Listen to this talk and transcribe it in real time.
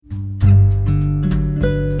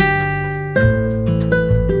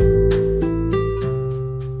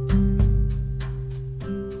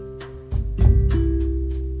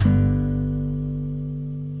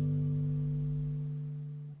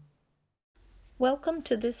Welcome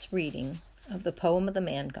to this reading of the poem of the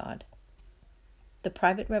ManGod, the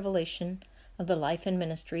private revelation of the life and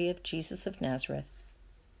ministry of Jesus of Nazareth.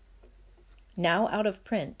 Now out of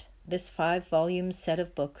print, this 5-volume set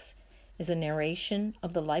of books is a narration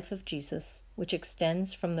of the life of Jesus, which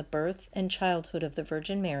extends from the birth and childhood of the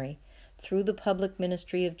Virgin Mary through the public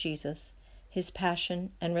ministry of Jesus, his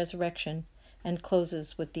passion and resurrection, and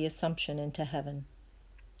closes with the Assumption into heaven.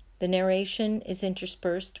 The narration is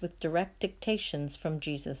interspersed with direct dictations from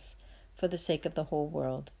Jesus for the sake of the whole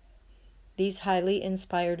world. These highly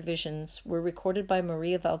inspired visions were recorded by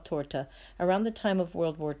Maria Valtorta around the time of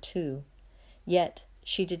World War II, yet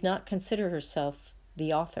she did not consider herself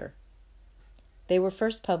the author. They were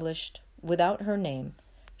first published without her name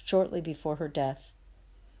shortly before her death,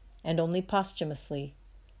 and only posthumously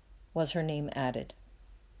was her name added.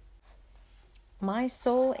 My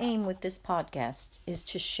sole aim with this podcast is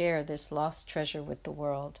to share this lost treasure with the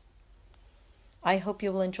world. I hope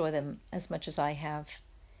you will enjoy them as much as I have,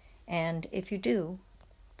 and if you do,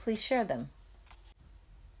 please share them.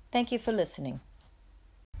 Thank you for listening.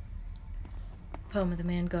 Poem of the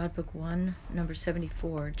ManGod Bk1, number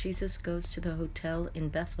 74. Jesus goes to the hotel in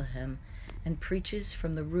Bethlehem and preaches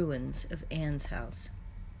from the ruins of Anne's house.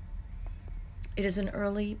 It is an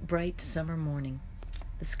early, bright summer morning.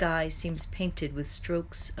 The sky seems painted with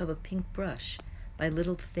strokes of a pink brush by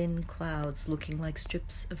little thin clouds looking like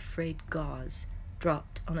strips of frayed gauze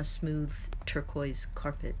dropped on a smooth turquoise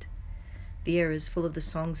carpet. The air is full of the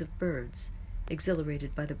songs of birds,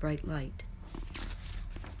 exhilarated by the bright light.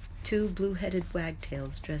 2 blue-headed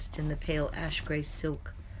wagtails dressed in the pale ash-gray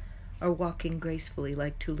silk are walking gracefully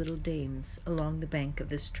like 2 little dames along the bank of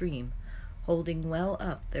the stream, holding well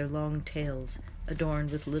up their long tails adorned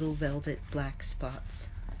with little velvet black spots.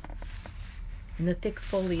 In the thick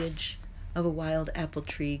foliage of a wild apple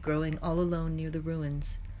tree growing all alone near the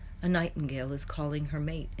ruins, a nightingale is calling her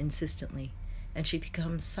mate insistently, and she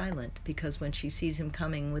becomes silent because when she sees him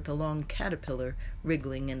coming with a long caterpillar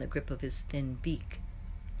wriggling in the grip of his thin beak.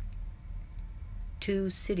 2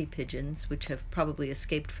 city pigeons, which have probably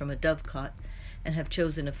escaped from a dovecot and have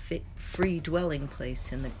chosen a free dwelling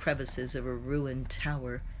place in the crevices of a ruined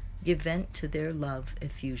tower, give vent to their love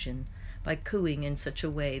effusion by cooing in such a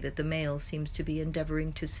way that the male seems to be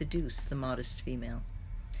endeavoring to seduce the modest female.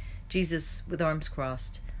 Jesus, with arms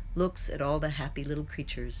crossed, looks at all the happy little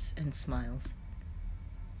creatures and smiles.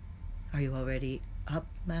 "Are you already up,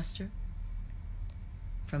 Master?"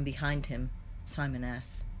 From behind him, Simon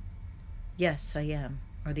asks. "Yes, I am.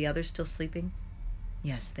 Are the others still sleeping?"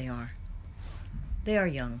 "Yes, they are." "They are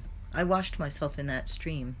young. I washed myself in that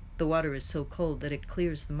stream. The water is so cold that it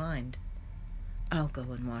clears the mind." "I'll go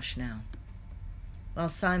and wash now." While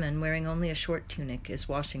Simon, wearing only a short tunic, is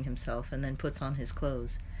washing himself and then puts on his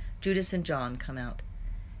clothes, Judas and John come out.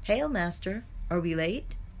 "Hail, Master! Are we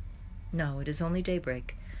late?" "No, it is only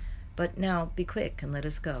daybreak. But now be quick and let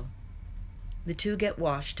us go." The 2 get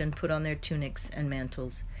washed and put on their tunics and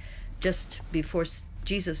mantles.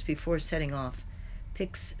 Jesus, before setting off,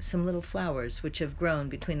 picks some little flowers which have grown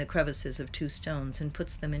between the crevices of 2 stones and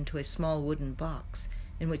puts them into a small wooden box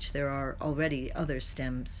in which there are already other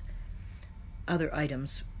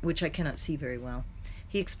items, which I cannot see very well.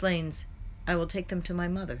 He explains, "I will take them to my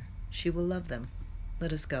mother. She will love them.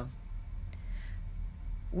 Let us go."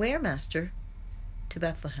 "Where, Master?" "To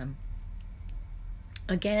Bethlehem."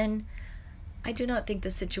 "Again, I do not think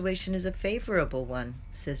the situation is a favorable one,"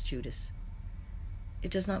 says Judas.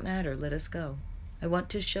 "It does not matter. Let us go. I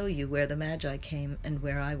want to show you where the Magi came and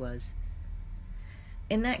where I was."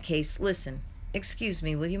 "In that case, listen. Excuse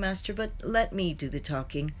me, will you, Master, but let me do the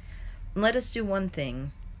talking. Let us do one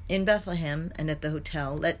thing. In Bethlehem and at the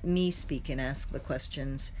hotel, let me speak and ask the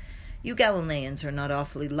questions. You Galileans are not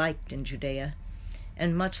awfully liked in Judea,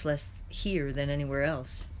 and much less here than anywhere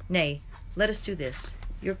else. Nay, let us do this.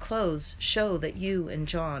 Your clothes show that you and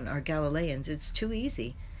John are Galileans. It's too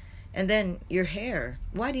easy. And then your hair.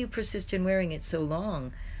 Why do you persist in wearing it so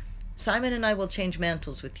long? Simon and I will change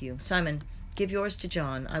mantles with you. Simon, give yours to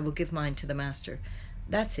John. I will give mine to the Master.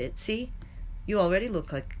 That's it. See? You already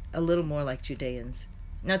look like a little more like Judeans.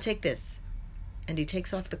 Now take this." And he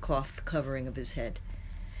takes off the cloth covering of his head.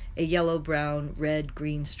 A yellow, brown, red,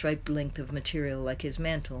 green striped length of material like his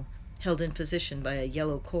mantle, held in position by a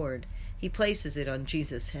yellow cord. He places it on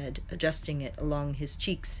Jesus' head, adjusting it along his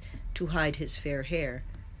cheeks to hide his fair hair.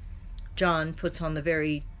 John puts on the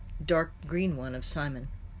very dark green one of Simon.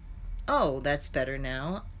 "Oh, that's better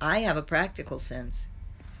now. I have a practical sense."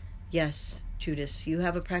 "Yes, Judas, you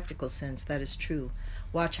have a practical sense, that is true.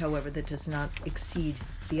 Watch, however, that does not exceed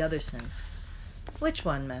the other sense." "Which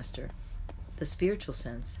one, Master?" "The spiritual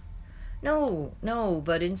sense." No,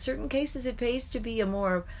 but in certain cases it pays to be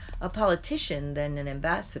more a politician than an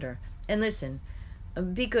ambassador. And listen,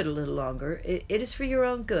 be good a little longer. It is for your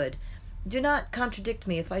own good. Do not contradict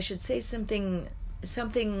me if I should say something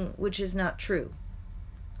which is not true.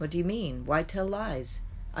 What do you mean? Why tell lies?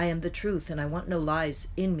 I am the truth, and I want no lies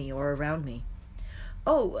in me or around me.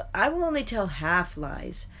 Oh, I will only tell half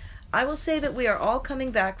lies. I will say that we are all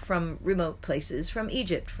coming back from remote places, from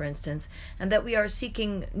Egypt, for instance, and that we are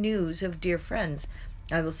seeking news of dear friends.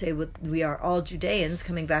 I will say we are all Judeans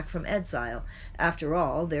coming back from exile. After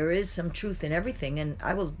all, there is some truth in everything, and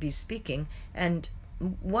I will be speaking, and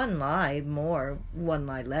one lie more, one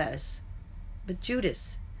lie less. But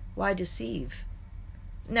Judas, why deceive?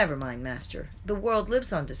 Never mind, master. The world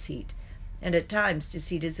lives on deceit, and at times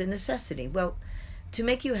deceit is a necessity. Well, to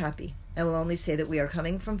make you happy, I will only say that we are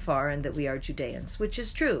coming from far and that we are Judeans, which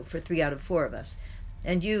is true for 3 out of 4 of us.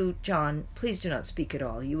 And you, John, please do not speak at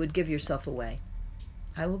all. You would give yourself away.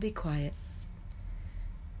 I will be quiet.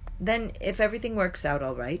 Then, if everything works out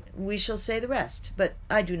all right, we shall say the rest, but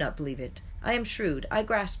I do not believe it. I am shrewd. I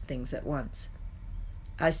grasp things at once.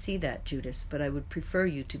 I see that, Judas, but I would prefer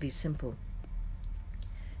you to be simple.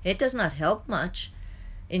 It does not help much.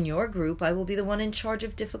 In your group, I will be the one in charge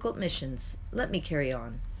of difficult missions. Let me carry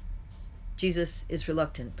on. Jesus is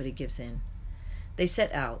reluctant, but he gives in. They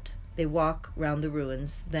set out. They walk round the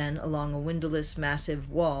ruins, then along a windowless, massive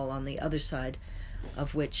wall on the other side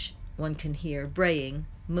of which one can hear braying,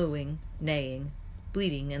 mooing, neighing,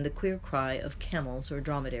 bleating, and the queer cry of camels or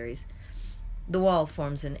dromedaries. The wall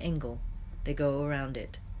forms an angle. They go around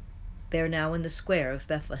it. They are now in the square of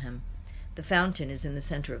Bethlehem. The fountain is in the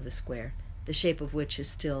center of the square, the shape of which is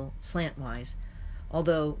still slantwise,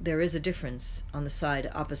 although there is a difference on the side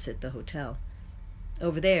opposite the hotel.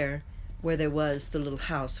 Over there, where there was the little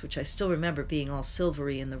house, which I still remember being all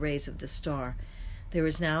silvery in the rays of the star, there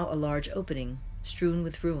is now a large opening, strewn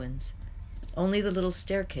with ruins. Only the little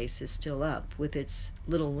staircase is still up, with its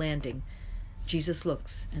little landing. Jesus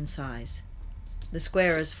looks and sighs. The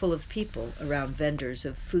square is full of people around vendors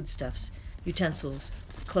of foodstuffs, utensils,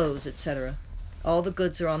 clothes, etc. All the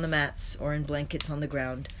goods are on the mats or in blankets on the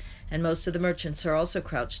ground, and most of the merchants are also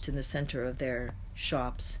crouched in the center of their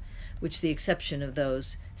shops, with the exception of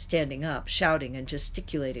those standing up, shouting and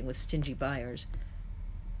gesticulating with stingy buyers.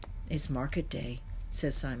 It's market day,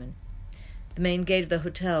 says Simon. The main gate of the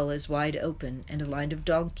hotel is wide open, and a line of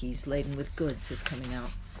donkeys laden with goods is coming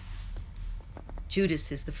out.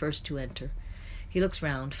 Judas is the first to enter. He looks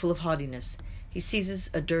round, full of haughtiness. He seizes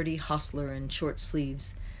a dirty hostler in short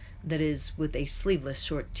sleeves, that is, with a sleeveless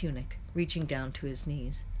short tunic, reaching down to his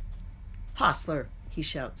knees. "Hostler," he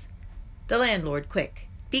shouts. "The landlord, quick!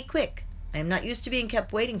 Be quick! I am not used to being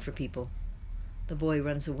kept waiting for people." The boy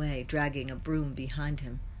runs away, dragging a broom behind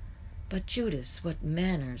him. "But Judas, what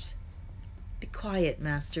manners!" "Be quiet,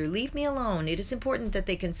 master. Leave me alone. It is important that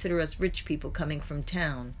they consider us rich people coming from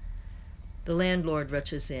town." The landlord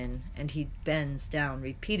rushes in, and he bends down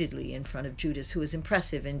repeatedly in front of Judas, who is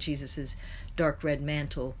impressive in Jesus' dark red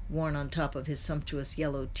mantle, worn on top of his sumptuous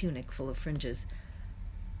yellow tunic full of fringes.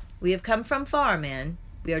 "We have come from far, man.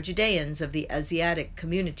 We are Judeans of the Asiatic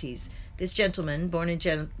communities. This gentleman, born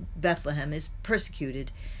in Bethlehem, is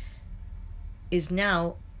persecuted, is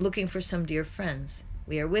now looking for some dear friends.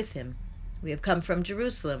 We are with him. We have come from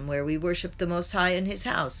Jerusalem, where we worship the Most High in his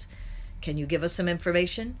house. Can you give us some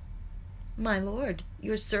information?" "My lord,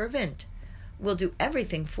 your servant will do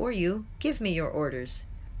everything for you. Give me your orders."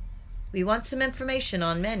 "We want some information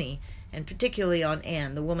on many, and particularly on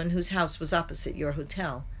Anne, the woman whose house was opposite your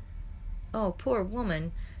hotel." "Oh, poor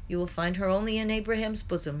woman, you will find her only in Abraham's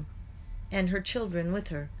bosom, and her children with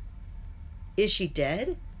her." "Is she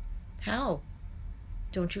dead?" "How?"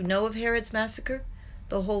 "Don't you know of Herod's massacre?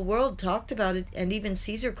 The whole world talked about it, and even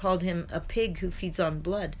Caesar called him a pig who feeds on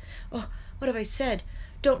blood. Oh, what have I said?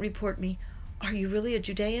 Don't report me. Are you really a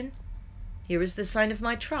Judean?" "Here is the sign of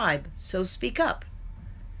my tribe, so speak up."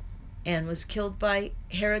 "Anne was killed by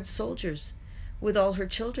Herod's soldiers, with all her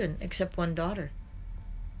children except one daughter."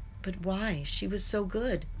 "But why? She was so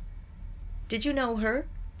good." "Did you know her?"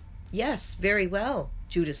 "Yes, very well."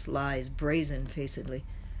 Judas lies brazen-facedly.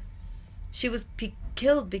 "She was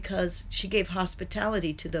killed because she gave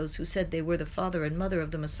hospitality to those who said they were the father and mother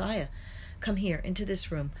of the Messiah. Come here, into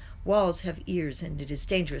this room. Walls have ears, and it is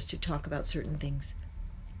dangerous to talk about certain things."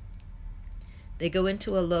 They go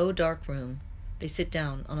into a low, dark room. They sit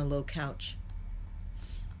down on a low couch.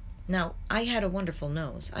 "Now, I had a wonderful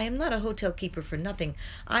nose. I am not a hotel keeper for nothing.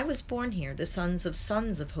 I was born here, the sons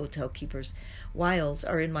of hotel keepers. Wiles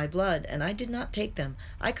are in my blood, and I did not take them.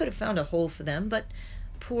 I could have found a hole for them, but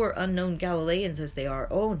poor unknown Galileans as they are,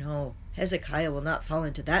 oh no, Hezekiah will not fall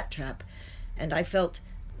into that trap. and I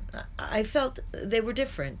felt they were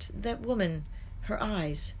different. That woman, her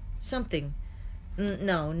eyes, something.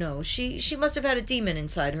 No, she must have had a demon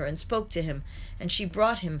inside her and spoke to him, and she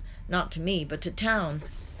brought him, not to me, but to town.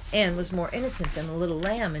 Anne was more innocent than a little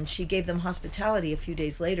lamb, and she gave them hospitality a few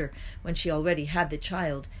days later, when she already had the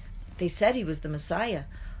child. They said he was the Messiah.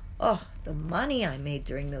 Oh, the money I made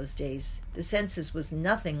during those days. The census was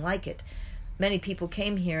nothing like it. Many people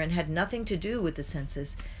came here and had nothing to do with the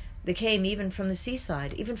census. They came even from the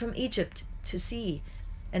seaside, even from Egypt, to see,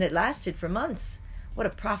 and it lasted for months. What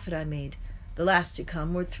a profit I made. The last to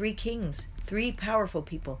come were 3 kings, 3 powerful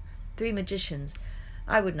people, 3 magicians.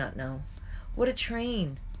 I would not know. What a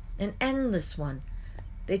train, an endless one.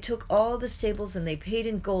 They took all the stables and they paid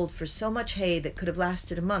in gold for so much hay that could have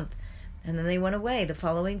lasted a month, and then they went away the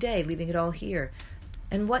following day, leaving it all here.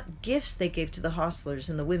 And what gifts they gave to the hostlers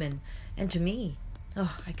and the women, and to me.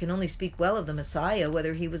 Oh, I can only speak well of the Messiah,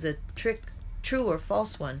 whether he was a true or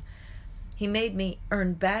false one. He made me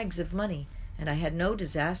earn bags of money, and I had no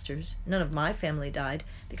disasters. None of my family died,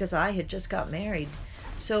 because I had just got married.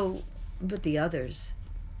 But the others.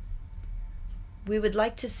 We would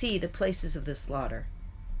like to see the places of the slaughter.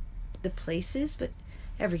 The places? But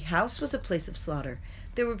every house was a place of slaughter.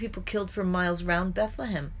 There were people killed for miles round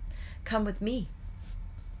Bethlehem. Come with me.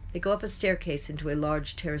 They go up a staircase into a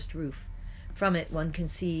large terraced roof. From it one can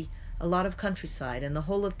see a lot of countryside and the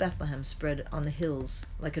whole of Bethlehem spread on the hills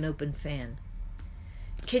like an open fan.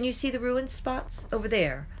 Can you see the ruined spots? Over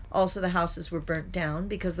there. Also the houses were burnt down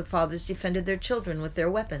because the fathers defended their children with their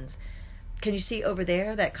weapons. Can you see over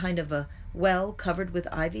there that kind of a well covered with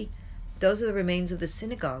ivy? Those are the remains of the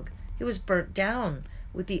synagogue. It was burnt down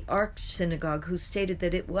with the arch-synagogue who stated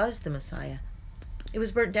that it was the Messiah. It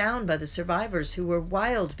was burnt down by the survivors who were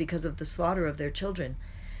wild because of the slaughter of their children.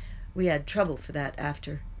 We had trouble for that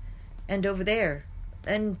after. And over there,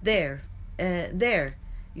 and there,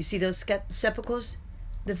 you see those sepulchres?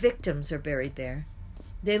 The victims are buried there.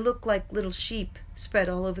 They look like little sheep spread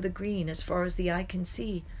all over the green as far as the eye can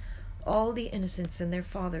see. All the innocents and their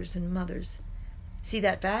fathers and mothers. See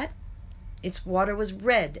that vat? Its water was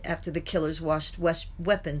red after the killers washed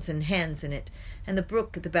weapons and hands in it. And the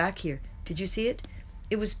brook at the back here, did you see it?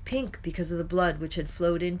 It was pink because of the blood which had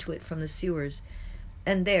flowed into it from the sewers.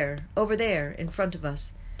 And there, over there, in front of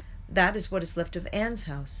us, that is what is left of Anne's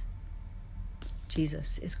house.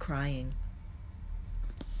 Jesus is crying.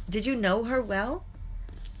 Did you know her well?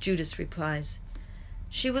 Judas replies,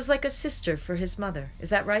 she was like a sister for his mother. Is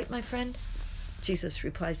that right, my friend? Jesus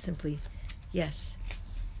replies simply, yes.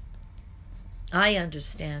 I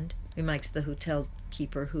understand, remarks the hotel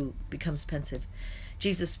keeper, who becomes pensive.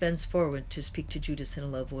 Jesus bends forward to speak to Judas in a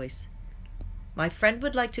low voice. My friend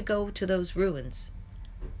would like to go to those ruins.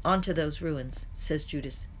 Onto those ruins, says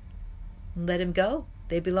Judas. Let him go.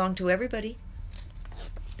 They belong to everybody.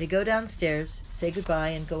 They go downstairs, say goodbye,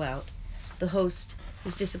 and go out. The host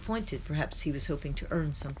is disappointed. Perhaps he was hoping to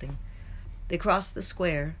earn something. They cross the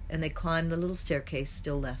square, and they climb the little staircase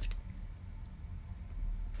still left.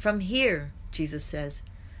 From here, Jesus says,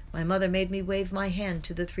 my mother made me wave my hand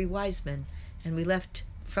to the 3 wise men, and we left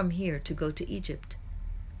from here to go to Egypt.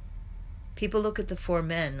 People look at the 4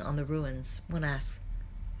 men on the ruins. One asks,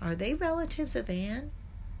 are they relatives of Anne?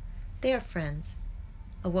 They are friends.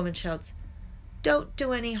 A woman shouts, don't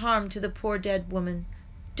do any harm to the poor dead woman.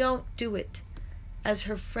 Don't do it, as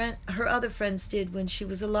her other friends did when she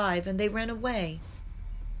was alive, and they ran away.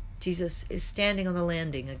 Jesus is standing on the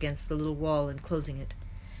landing against the little wall enclosing it.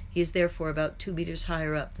 He is therefore about 2 meters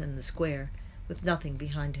higher up than the square, with nothing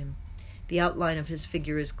behind him. The outline of his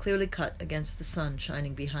figure is clearly cut against the sun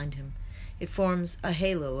shining behind him. It forms a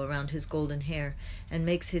halo around his golden hair, and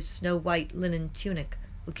makes his snow-white linen tunic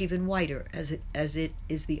look even whiter, as it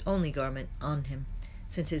is the only garment on him,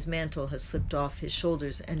 since his mantle has slipped off his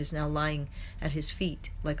shoulders and is now lying at his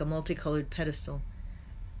feet like a multicolored pedestal.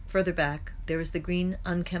 Further back, there is the green,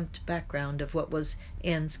 unkempt background of what was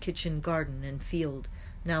Anne's kitchen garden and field,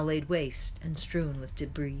 now laid waste and strewn with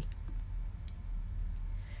debris.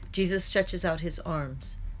 Jesus stretches out his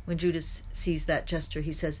arms. When Judas sees that gesture,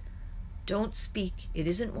 he says, don't speak, it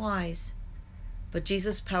isn't wise. But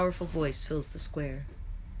Jesus' powerful voice fills the square.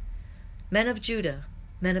 Men of Judah,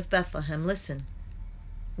 men of Bethlehem, listen.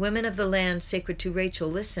 Women of the land sacred to Rachel,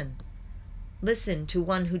 listen. Listen to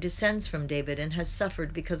one who descends from David and has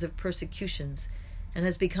suffered because of persecutions and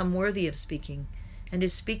has become worthy of speaking and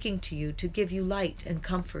is speaking to you to give you light and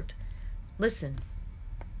comfort. Listen.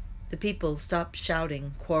 The people stop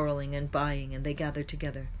shouting, quarreling, and buying, and they gather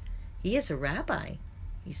together. He is a rabbi.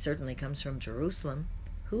 He certainly comes from Jerusalem.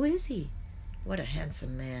 Who is he? What a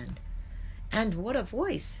handsome man. And what a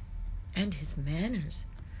voice. And his manners.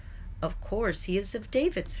 Of course, he is of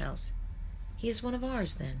David's house. He is one of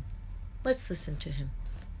ours, then. Let's listen to him.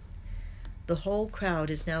 The whole crowd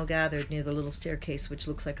is now gathered near the little staircase which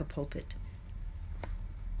looks like a pulpit.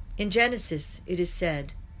 In Genesis it is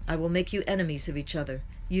said, I will make you enemies of each other,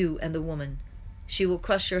 you and the woman. She will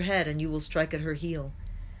crush your head, and you will strike at her heel.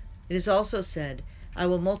 It is also said, I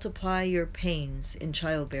will multiply your pains in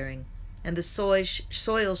childbearing, and the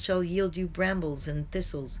soil shall yield you brambles and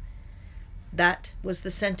thistles. That was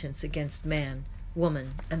the sentence against man,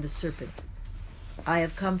 woman, and the serpent. I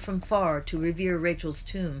have come from far to revere Rachel's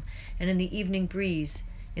tomb, and in the evening breeze,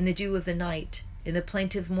 in the dew of the night, in the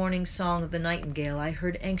plaintive morning song of the nightingale, I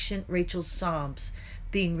heard ancient Rachel's sobs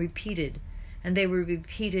being repeated, and they were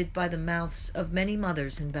repeated by the mouths of many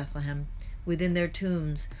mothers in Bethlehem, within their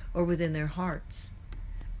tombs or within their hearts.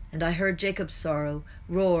 And I heard Jacob's sorrow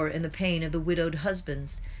roar in the pain of the widowed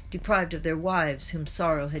husbands, deprived of their wives whom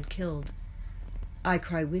sorrow had killed. I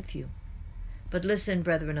cry with you. But listen,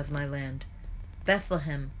 brethren of my land.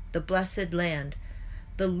 Bethlehem, the blessed land,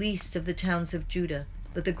 the least of the towns of Judah,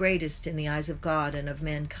 but the greatest in the eyes of God and of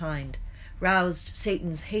mankind, roused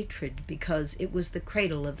Satan's hatred because it was the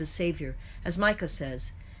cradle of the Savior, as Micah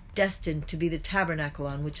says, destined to be the tabernacle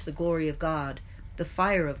on which the glory of God, the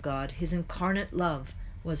fire of God, his incarnate love,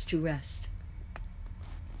 was to rest.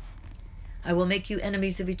 I will make you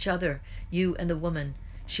enemies of each other, you and the woman.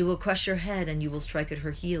 She will crush your head, and you will strike at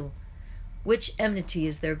her heel. Which enmity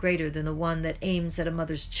is there greater than the one that aims at a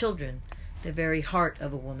mother's children, the very heart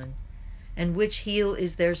of a woman? And which heel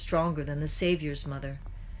is there stronger than the Saviour's mother?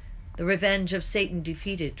 The revenge of Satan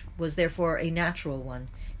defeated was therefore a natural one.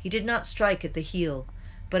 He did not strike at the heel,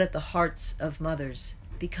 but at the hearts of mothers,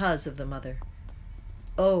 because of the mother.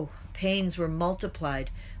 Oh, pains were multiplied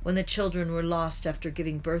when the children were lost after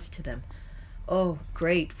giving birth to them. Oh,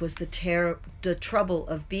 great was the trouble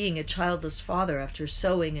of being a childless father after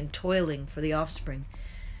sowing and toiling for the offspring.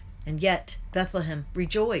 And yet, Bethlehem,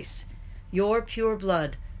 rejoice! Your pure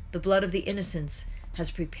blood, the blood of the innocents,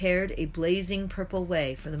 has prepared a blazing purple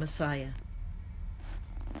way for the Messiah.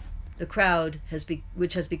 The crowd,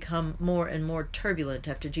 which has become more and more turbulent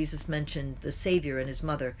after Jesus mentioned the Savior and his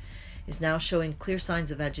mother, is now showing clear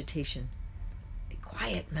signs of agitation. Be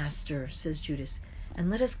quiet, Master, says Judas, and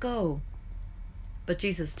let us go. But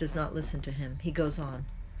Jesus does not listen to him. He goes on.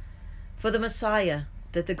 For the Messiah,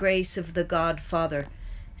 that the grace of the God Father,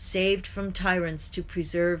 saved from tyrants to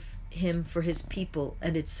preserve him for his people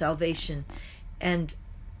and its salvation, and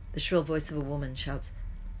the shrill voice of a woman shouts,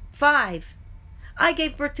 5! I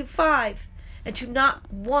gave birth to 5, and to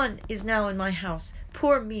not one is now in my house.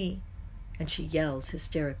 Poor me! And she yells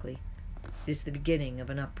hysterically. It is the beginning of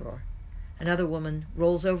an uproar. Another woman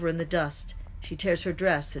rolls over in the dust. She tears her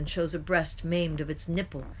dress and shows a breast maimed of its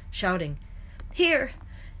nipple, shouting, Here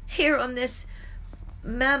on this,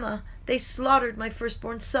 Mamma, they slaughtered my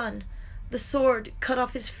firstborn son. The sword cut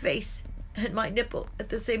off his face and my nipple at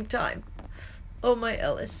the same time. Oh, my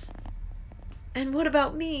Ellis. And what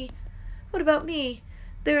about me? What about me?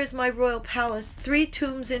 There is my royal palace, 3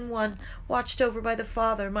 tombs in one, watched over by the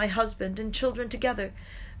Father, my husband, and children together.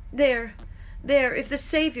 There, if there is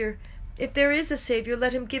a Savior,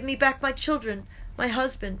 let him give me back my children, my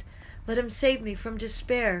husband. Let him save me from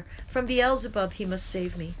despair. From Beelzebub he must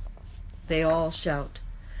save me. They all shout,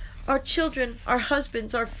 Our children, our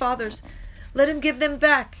husbands, our fathers, let him give them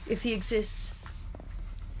back if he exists.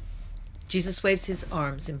 Jesus waves his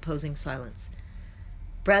arms, imposing silence.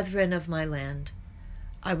 Brethren of my land,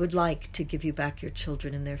 I would like to give you back your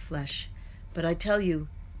children in their flesh, but I tell you,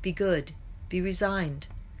 be good, be resigned,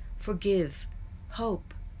 forgive,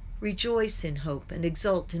 hope, rejoice in hope, and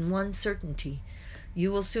exult in one certainty.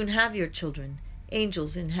 You will soon have your children,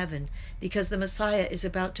 angels in heaven, because the Messiah is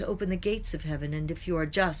about to open the gates of heaven, and if you are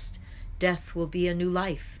just, death will be a new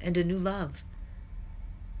life and a new love.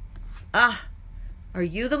 Ah, are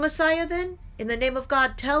you the Messiah then? In the name of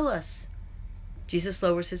God, tell us. Jesus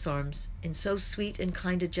lowers his arms in so sweet and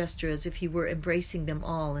kind a gesture as if he were embracing them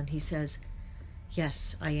all, and he says,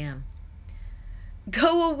 Yes, I am.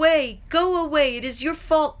 Go away! Go away! It is your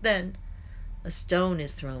fault, then! A stone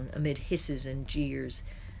is thrown amid hisses and jeers.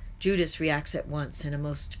 Judas reacts at once in a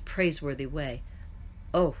most praiseworthy way.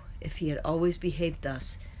 Oh, if he had always behaved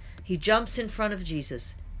thus! He jumps in front of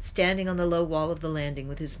Jesus, standing on the low wall of the landing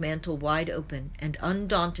with his mantle wide open, and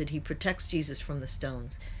undaunted he protects Jesus from the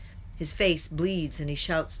stones. His face bleeds, and he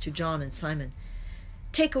shouts to John and Simon,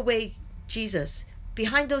 Take away Jesus.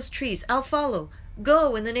 Behind those trees. I'll follow.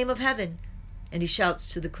 Go in the name of heaven. And he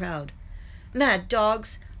shouts to the crowd, Mad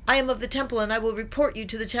dogs! I am of the temple, and I will report you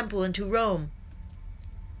to the temple and to Rome.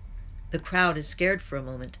 The crowd is scared for a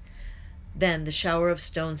moment. Then the shower of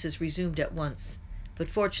stones is resumed at once. but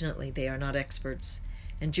fortunately they are not experts,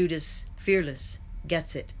 and Judas, fearless,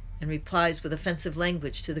 gets it, and replies with offensive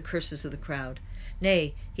language to the curses of the crowd.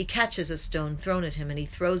 Nay, he catches a stone thrown at him, and he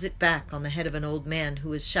throws it back on the head of an old man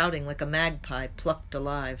who is shouting like a magpie plucked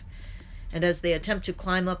alive. And as they attempt to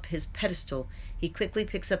climb up his pedestal, he quickly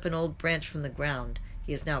picks up an old branch from the ground —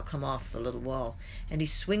 he has now come off the little wall — and he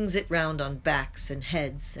swings it round on backs and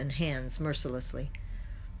heads and hands mercilessly.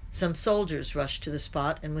 Some soldiers rush to the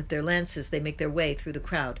spot, and with their lances they make their way through the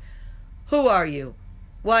crowd. "Who are you?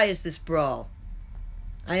 Why is this brawl?"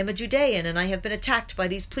 "I am a Judean, and I have been attacked by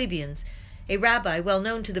these plebeians. A rabbi well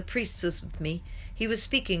known to the priests was with me. He was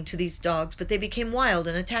speaking to these dogs, but they became wild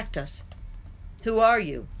and attacked us." "Who are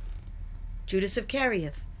you?" "Judas of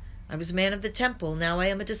Nazareth. I was a man of the temple. Now I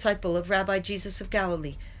am a disciple of Rabbi Jesus of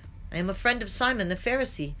Galilee. I am a friend of Simon the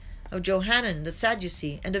Pharisee, of Johanan the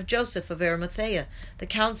Sadducee, and of Joseph of Arimathea, the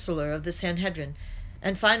counselor of the Sanhedrin,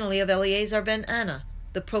 and finally of Eleazar ben Anna,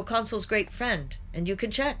 the proconsul's great friend, and you can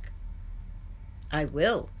check." "I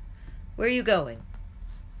will. Where are you going?"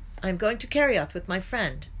 "I am going to Kerioth with my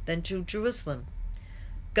friend, then to Jerusalem."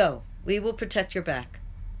 "Go. We will protect your back."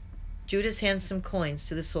 Judas hands some coins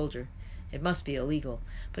to the soldier. It must be illegal,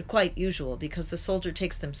 but quite usual, because the soldier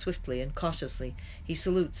takes them swiftly and cautiously. He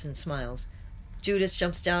salutes and smiles. Judas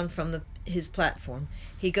jumps down from his platform.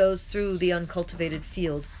 He goes through the uncultivated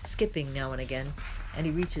field, skipping now and again, and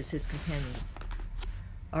he reaches his companions.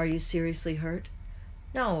 "Are you seriously hurt?"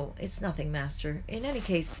 "No, it's nothing, master. In any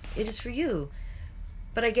case, it is for you.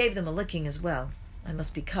 But I gave them a licking as well. I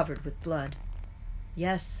must be covered with blood."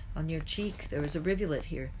 "Yes, on your cheek. There is a rivulet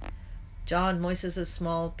here." John moistens a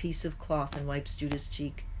small piece of cloth and wipes Judas'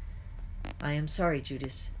 cheek. "I am sorry,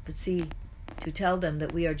 Judas, but see, to tell them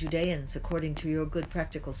that we are Judeans according to your good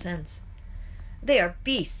practical sense." "They are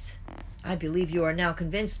beasts. I believe you are now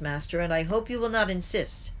convinced, master, and I hope you will not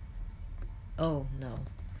insist." "Oh, no,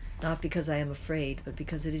 not because I am afraid, but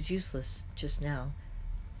because it is useless, just now.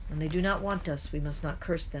 When they do not want us, we must not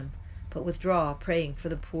curse them, but withdraw, praying for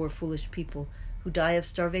the poor, foolish people who die of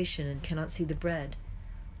starvation and cannot see the bread.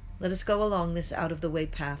 Let us go along this out-of-the-way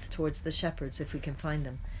path towards the shepherds if we can find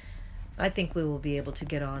them. I think we will be able to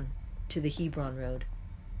get on to the Hebron road."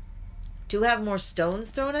 "To have more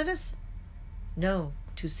stones thrown at us?" "No,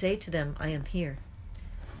 to say to them, I am here."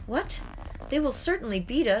 "What? They will certainly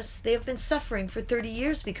beat us. They have been suffering for 30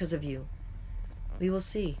 years because of you." "We will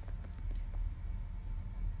see."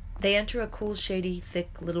 They enter a cool, shady,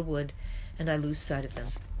 thick little wood, and I lose sight of them.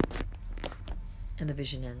 And the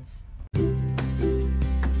vision ends.